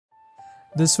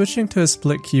Does switching to a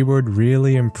split keyboard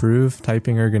really improve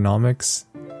typing ergonomics?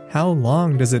 How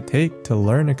long does it take to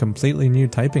learn a completely new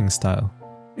typing style?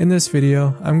 In this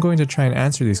video, I'm going to try and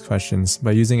answer these questions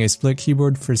by using a split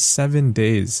keyboard for 7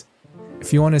 days.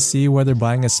 If you want to see whether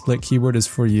buying a split keyboard is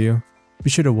for you, be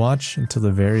sure to watch until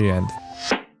the very end.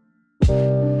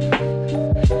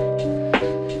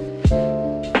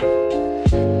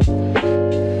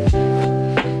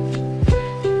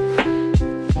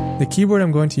 The keyboard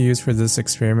I'm going to use for this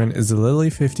experiment is the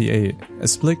Lily58, a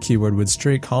split keyboard with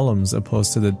straight columns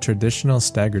opposed to the traditional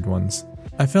staggered ones.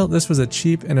 I felt this was a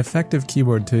cheap and effective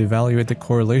keyboard to evaluate the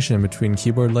correlation between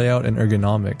keyboard layout and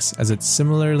ergonomics, as it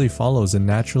similarly follows a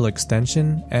natural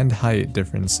extension and height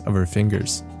difference of our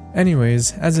fingers.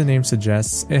 Anyways, as the name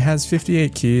suggests, it has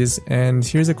 58 keys, and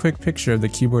here's a quick picture of the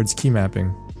keyboard's key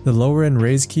mapping. The lower and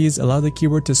raise keys allow the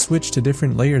keyboard to switch to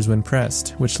different layers when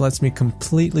pressed, which lets me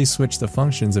completely switch the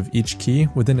functions of each key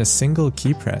within a single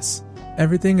key press.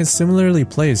 Everything is similarly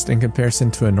placed in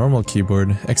comparison to a normal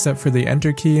keyboard, except for the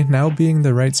enter key now being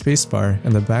the right spacebar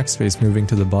and the backspace moving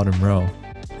to the bottom row.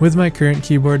 With my current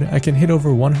keyboard, I can hit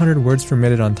over 100 words per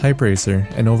minute on TypeRacer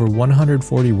and over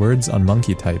 140 words on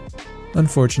Monkey Type.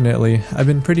 Unfortunately, I've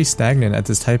been pretty stagnant at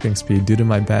this typing speed due to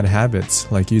my bad habits,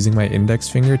 like using my index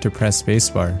finger to press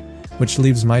spacebar, which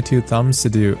leaves my two thumbs to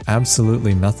do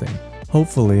absolutely nothing.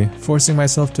 Hopefully, forcing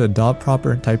myself to adopt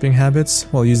proper typing habits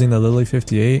while using the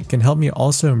Lily58 can help me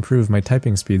also improve my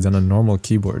typing speeds on a normal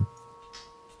keyboard.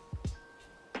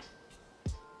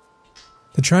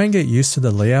 To try and get used to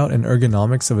the layout and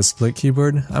ergonomics of a split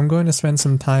keyboard, I'm going to spend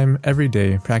some time every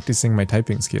day practicing my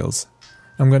typing skills.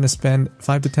 I'm going to spend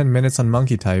 5 to 10 minutes on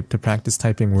Monkey Type to practice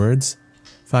typing words,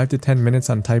 5 to 10 minutes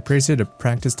on TypeRacer to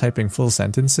practice typing full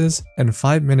sentences, and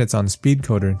 5 minutes on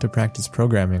SpeedCoder to practice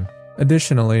programming.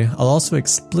 Additionally, I'll also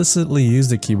explicitly use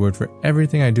the keyboard for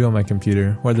everything I do on my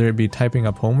computer, whether it be typing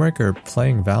up homework or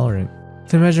playing Valorant.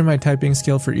 To measure my typing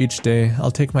skill for each day,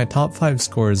 I'll take my top 5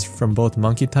 scores from both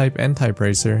Monkey Type and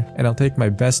TypeRacer, and I'll take my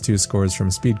best 2 scores from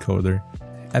SpeedCoder.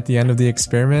 At the end of the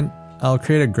experiment, I'll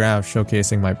create a graph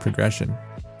showcasing my progression.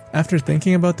 After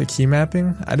thinking about the key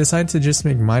mapping, I decided to just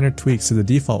make minor tweaks to the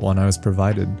default one I was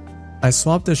provided. I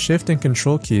swapped the shift and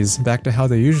control keys back to how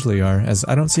they usually are, as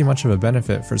I don't see much of a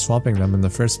benefit for swapping them in the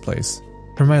first place.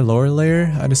 For my lower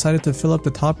layer, I decided to fill up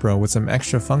the top row with some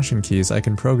extra function keys I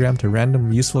can program to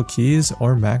random useful keys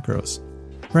or macros.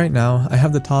 Right now, I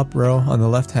have the top row on the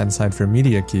left hand side for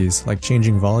media keys like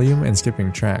changing volume and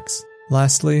skipping tracks.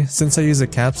 Lastly, since I use a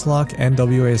caps lock and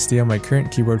WASD on my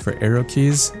current keyboard for arrow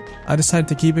keys, I decided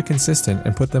to keep it consistent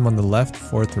and put them on the left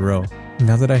 4th row.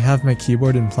 Now that I have my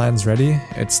keyboard and plans ready,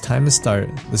 it's time to start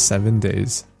the 7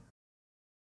 days.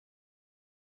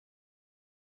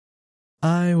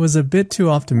 I was a bit too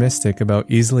optimistic about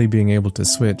easily being able to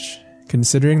switch.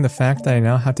 Considering the fact that I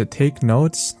now have to take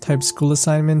notes, type school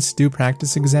assignments, do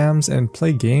practice exams, and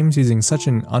play games using such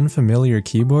an unfamiliar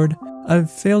keyboard,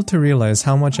 I've failed to realize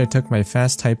how much I took my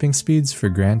fast typing speeds for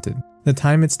granted. The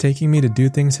time it's taking me to do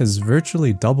things has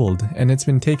virtually doubled, and it's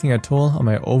been taking a toll on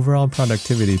my overall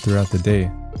productivity throughout the day.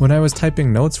 When I was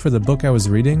typing notes for the book I was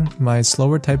reading, my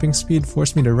slower typing speed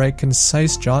forced me to write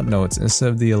concise jot notes instead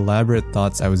of the elaborate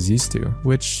thoughts I was used to,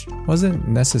 which wasn't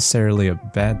necessarily a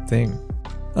bad thing.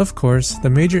 Of course, the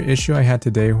major issue I had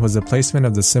today was the placement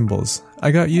of the symbols.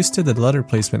 I got used to the letter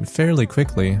placement fairly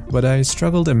quickly, but I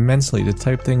struggled immensely to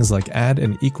type things like add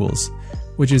and equals,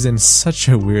 which is in such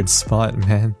a weird spot,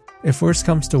 man. If worse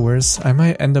comes to worse, I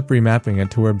might end up remapping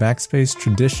it to where backspace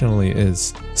traditionally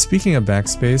is. Speaking of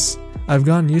backspace, I've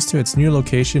gotten used to its new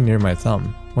location near my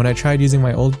thumb. When I tried using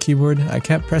my old keyboard, I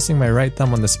kept pressing my right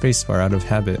thumb on the spacebar out of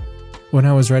habit. When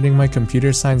I was writing my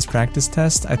computer science practice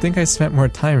test, I think I spent more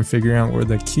time figuring out where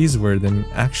the keys were than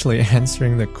actually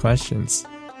answering the questions.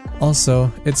 Also,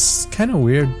 it's kinda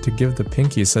weird to give the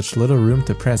pinky such little room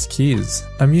to press keys.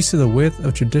 I'm used to the width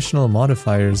of traditional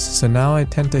modifiers, so now I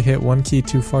tend to hit one key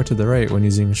too far to the right when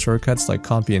using shortcuts like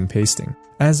copy and pasting.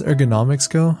 As ergonomics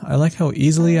go, I like how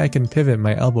easily I can pivot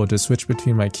my elbow to switch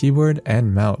between my keyboard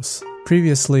and mouse.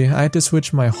 Previously, I had to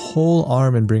switch my whole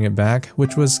arm and bring it back,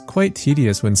 which was quite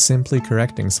tedious when simply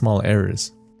correcting small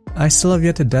errors. I still have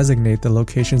yet to designate the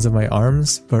locations of my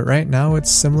arms, but right now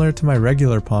it's similar to my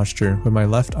regular posture with my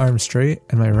left arm straight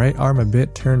and my right arm a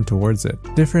bit turned towards it.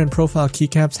 Different profile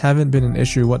keycaps haven't been an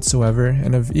issue whatsoever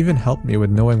and have even helped me with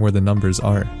knowing where the numbers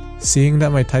are. Seeing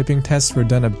that my typing tests were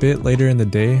done a bit later in the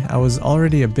day, I was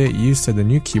already a bit used to the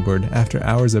new keyboard after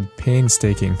hours of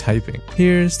painstaking typing.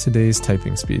 Here's today's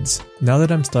typing speeds. Now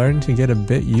that I'm starting to get a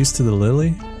bit used to the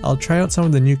Lily, I'll try out some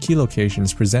of the new key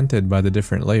locations presented by the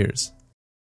different layers.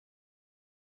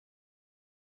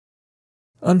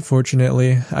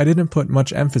 Unfortunately, I didn't put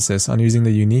much emphasis on using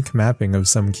the unique mapping of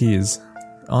some keys.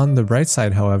 On the bright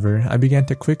side, however, I began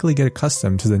to quickly get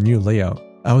accustomed to the new layout.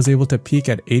 I was able to peak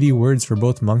at 80 words for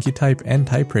both monkey type and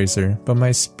typeracer, but my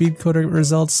speedcoder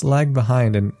results lagged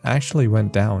behind and actually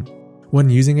went down. When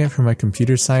using it for my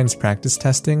computer science practice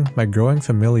testing, my growing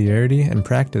familiarity and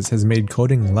practice has made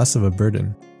coding less of a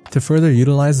burden. To further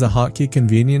utilize the hotkey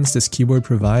convenience this keyboard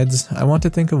provides, I want to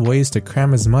think of ways to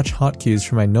cram as much hotkeys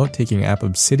from my note-taking app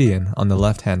Obsidian on the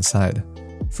left-hand side.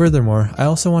 Furthermore, I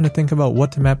also want to think about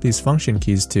what to map these function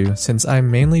keys to, since I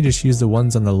mainly just use the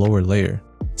ones on the lower layer.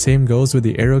 Same goes with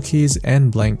the arrow keys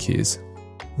and blank keys.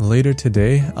 Later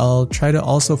today, I'll try to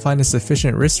also find a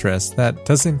sufficient wrist rest that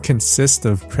doesn't consist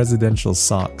of presidential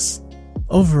socks.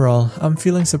 Overall, I'm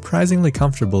feeling surprisingly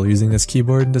comfortable using this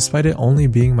keyboard despite it only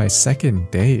being my second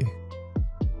day.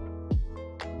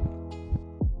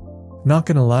 Not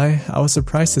gonna lie, I was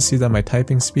surprised to see that my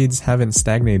typing speeds haven't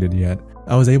stagnated yet.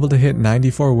 I was able to hit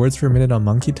 94 words per minute on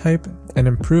monkey type and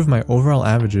improve my overall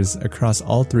averages across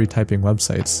all 3 typing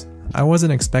websites. I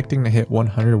wasn't expecting to hit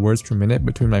 100 words per minute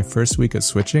between my first week of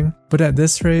switching, but at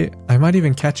this rate, I might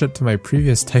even catch up to my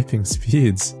previous typing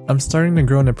speeds. I'm starting to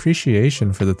grow an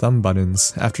appreciation for the thumb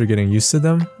buttons after getting used to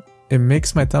them. It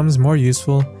makes my thumbs more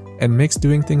useful and makes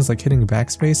doing things like hitting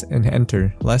backspace and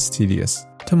enter less tedious.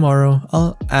 Tomorrow,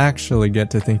 I'll actually get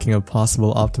to thinking of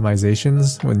possible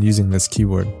optimizations when using this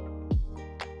keyboard.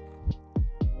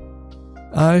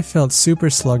 I felt super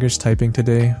sluggish typing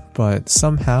today, but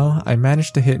somehow I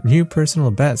managed to hit new personal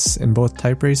bests in both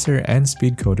typeracer and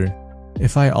speedcoder.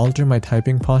 If I alter my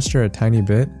typing posture a tiny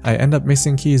bit, I end up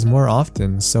missing keys more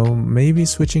often, so maybe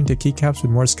switching to keycaps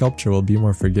with more sculpture will be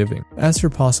more forgiving. As for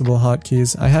possible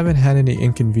hotkeys, I haven't had any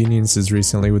inconveniences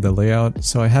recently with the layout,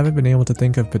 so I haven't been able to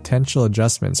think of potential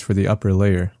adjustments for the upper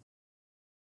layer.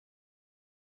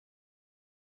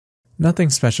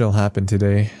 Nothing special happened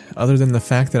today, other than the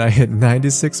fact that I hit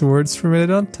 96 words per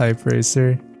minute on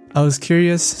typeracer. I was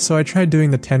curious, so I tried doing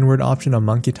the 10-word option on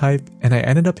monkey type, and I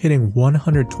ended up hitting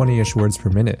 120-ish words per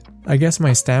minute. I guess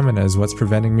my stamina is what's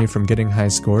preventing me from getting high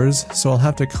scores, so I'll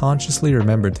have to consciously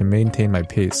remember to maintain my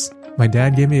pace. My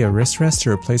dad gave me a wrist rest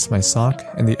to replace my sock,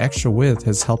 and the extra width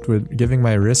has helped with giving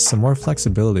my wrists some more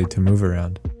flexibility to move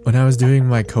around. When I was doing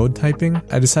my code typing,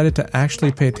 I decided to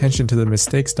actually pay attention to the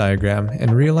mistakes diagram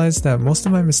and realized that most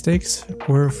of my mistakes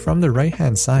were from the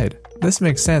right-hand side. This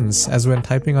makes sense, as when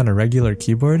typing on a regular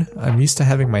keyboard, I'm used to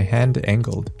having my hand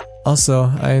angled. Also,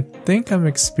 I think I'm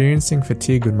experiencing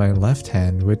fatigue with my left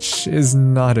hand, which is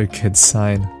not a good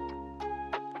sign.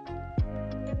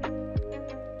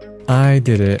 I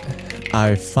did it.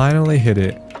 I finally hit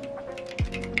it.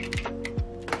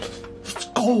 Let's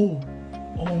go!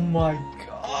 Oh my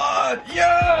god,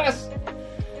 yes!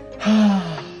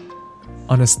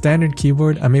 On a standard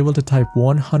keyboard, I'm able to type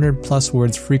 100 plus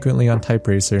words frequently on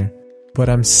typeracer, but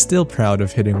I'm still proud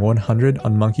of hitting 100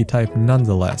 on monkey type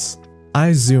nonetheless.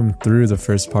 I zoomed through the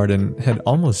first part and had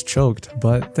almost choked,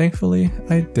 but thankfully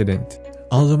I didn't.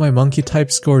 Although my monkey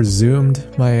type score zoomed,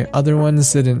 my other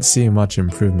ones didn't see much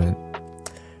improvement.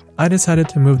 I decided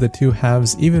to move the two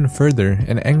halves even further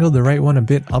and angle the right one a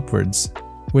bit upwards,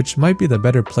 which might be the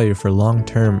better play for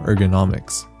long-term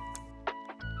ergonomics.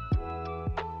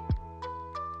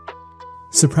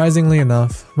 Surprisingly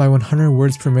enough, my 100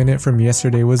 words per minute from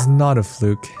yesterday was not a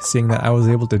fluke, seeing that I was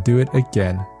able to do it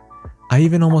again. I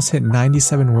even almost hit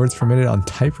 97 words per minute on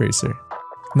typeracer.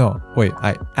 No, wait,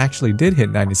 I actually did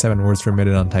hit 97 words per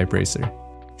minute on typeracer.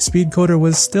 Speedcoder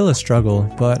was still a struggle,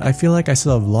 but I feel like I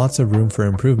still have lots of room for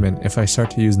improvement if I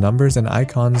start to use numbers and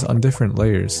icons on different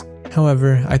layers.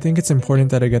 However, I think it's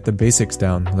important that I get the basics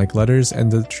down, like letters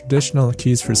and the traditional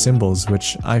keys for symbols,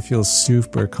 which I feel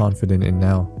super confident in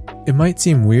now. It might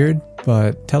seem weird,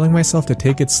 but telling myself to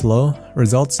take it slow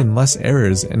results in less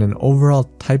errors and an overall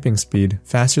typing speed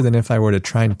faster than if I were to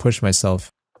try and push myself.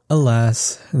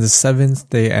 Alas, the 7th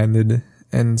day ended,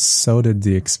 and so did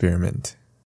the experiment.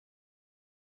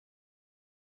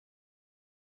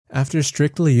 After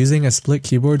strictly using a split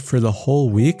keyboard for the whole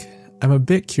week, I'm a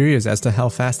bit curious as to how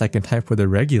fast I can type with a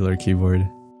regular keyboard.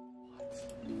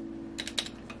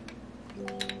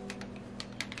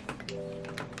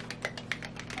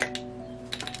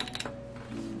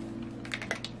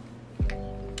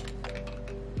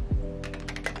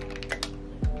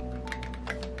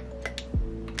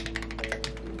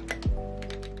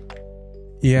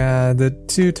 Yeah, the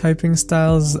two typing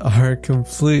styles are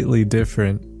completely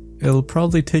different. It'll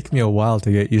probably take me a while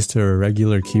to get used to a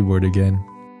regular keyboard again.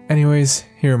 Anyways,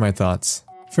 here are my thoughts.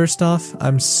 First off,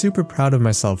 I'm super proud of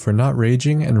myself for not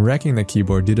raging and wrecking the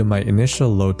keyboard due to my initial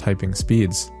low typing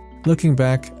speeds. Looking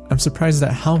back, I'm surprised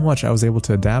at how much I was able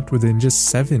to adapt within just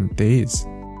 7 days.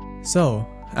 So,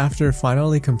 after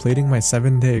finally completing my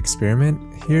 7-day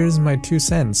experiment, here's my 2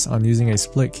 cents on using a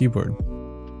split keyboard.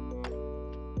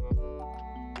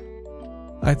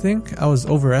 I think I was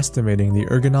overestimating the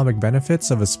ergonomic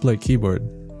benefits of a split keyboard.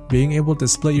 Being able to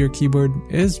split your keyboard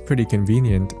is pretty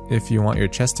convenient if you want your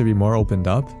chest to be more opened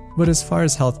up, but as far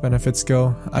as health benefits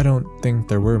go, I don't think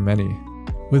there were many.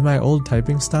 With my old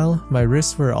typing style, my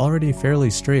wrists were already fairly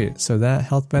straight, so that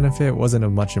health benefit wasn't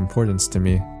of much importance to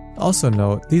me. Also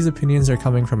note, these opinions are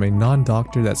coming from a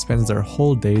non-doctor that spends their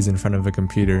whole days in front of a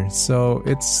computer, so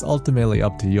it's ultimately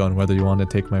up to you on whether you want to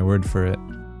take my word for it.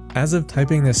 As of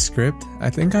typing this script, I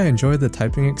think I enjoyed the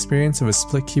typing experience of a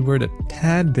split keyboard a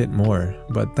tad bit more,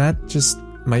 but that just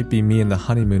might be me in the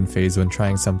honeymoon phase when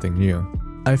trying something new.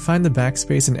 I find the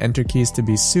backspace and enter keys to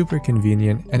be super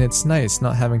convenient, and it's nice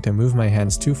not having to move my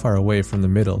hands too far away from the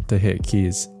middle to hit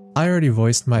keys. I already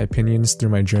voiced my opinions through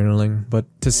my journaling, but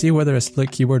to see whether a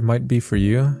split keyboard might be for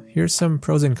you, here's some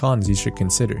pros and cons you should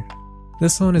consider.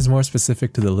 This one is more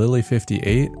specific to the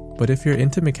Lily58, but if you're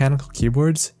into mechanical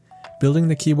keyboards, building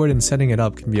the keyboard and setting it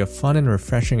up can be a fun and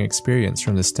refreshing experience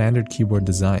from the standard keyboard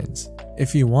designs.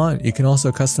 If you want, you can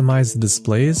also customize the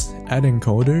displays, add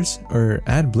encoders, or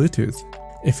add Bluetooth.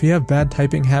 If you have bad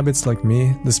typing habits like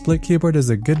me, the split keyboard does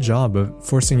a good job of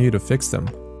forcing you to fix them.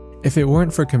 If it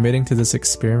weren't for committing to this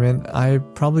experiment, I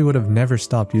probably would have never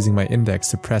stopped using my index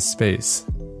to press space.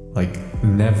 Like,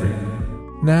 never.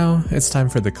 Now, it's time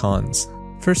for the cons.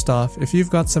 First off, if you've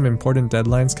got some important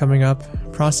deadlines coming up,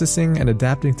 processing and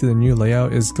adapting to the new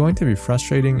layout is going to be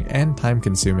frustrating and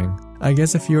time-consuming. I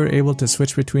guess if you were able to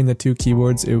switch between the 2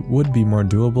 keyboards, it would be more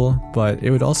doable, but it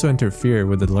would also interfere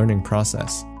with the learning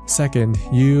process. Second,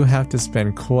 you have to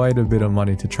spend quite a bit of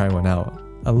money to try one out.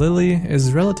 A Lily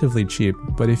is relatively cheap,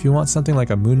 but if you want something like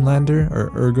a Moonlander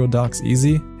or ErgoDox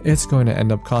Easy, it's going to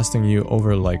end up costing you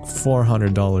over like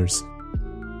 $400.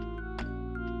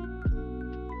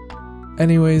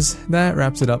 Anyways, that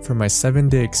wraps it up for my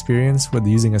 7-day experience with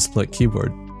using a split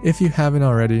keyboard. If you haven't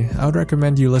already, I would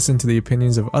recommend you listen to the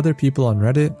opinions of other people on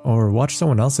Reddit or watch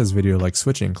someone else's video like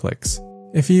Switching Clicks.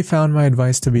 If you found my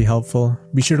advice to be helpful,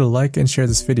 be sure to like and share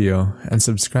this video and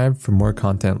subscribe for more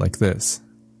content like this.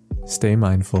 Stay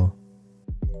mindful.